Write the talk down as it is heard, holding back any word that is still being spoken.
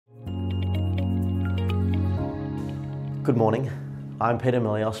Good morning, I'm Peter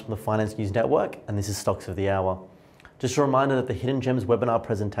Milios from the Finance News Network, and this is Stocks of the Hour. Just a reminder that the Hidden Gems webinar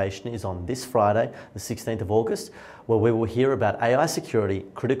presentation is on this Friday, the 16th of August, where we will hear about AI security,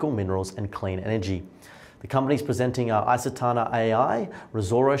 critical minerals and clean energy. The companies presenting are Isotana AI,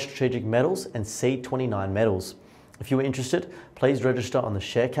 Resoro Strategic Metals and C29 Metals. If you are interested, please register on the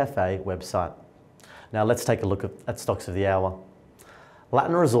Share Cafe website. Now let's take a look at Stocks of the Hour.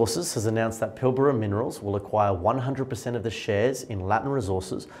 KALiNA Resources has announced that Pilbara Minerals will acquire 100% of the shares in KALiNA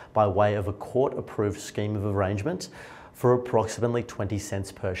Resources by way of a court-approved scheme of arrangement for approximately 20 cents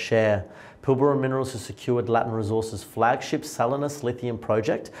per share. Pilbara Minerals has secured KALiNA Resources' flagship Salinas lithium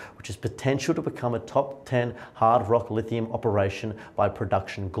project, which has potential to become a top 10 hard rock lithium operation by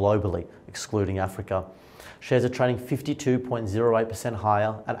production globally, excluding Africa. Shares are trading 52.08%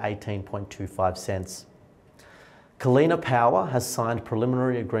 higher at 18.25 cents. KALiNA Power has signed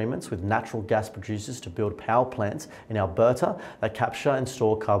preliminary agreements with natural gas producers to build power plants in Alberta that capture and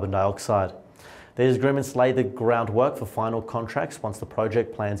store carbon dioxide. These agreements lay the groundwork for final contracts once the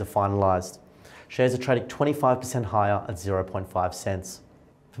project plans are finalised. Shares are trading 25% higher at 0.5 cents.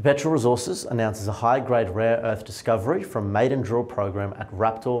 Perpetual Resources announces a high-grade rare earth discovery from maiden drill program at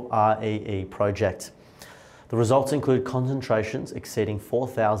Raptor REE project. The results include concentrations exceeding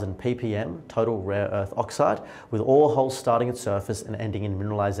 4,000 ppm total rare earth oxide, with all holes starting at surface and ending in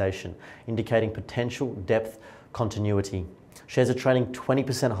mineralization, indicating potential depth continuity. Shares are trading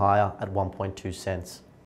 20% higher at 1.2 cents.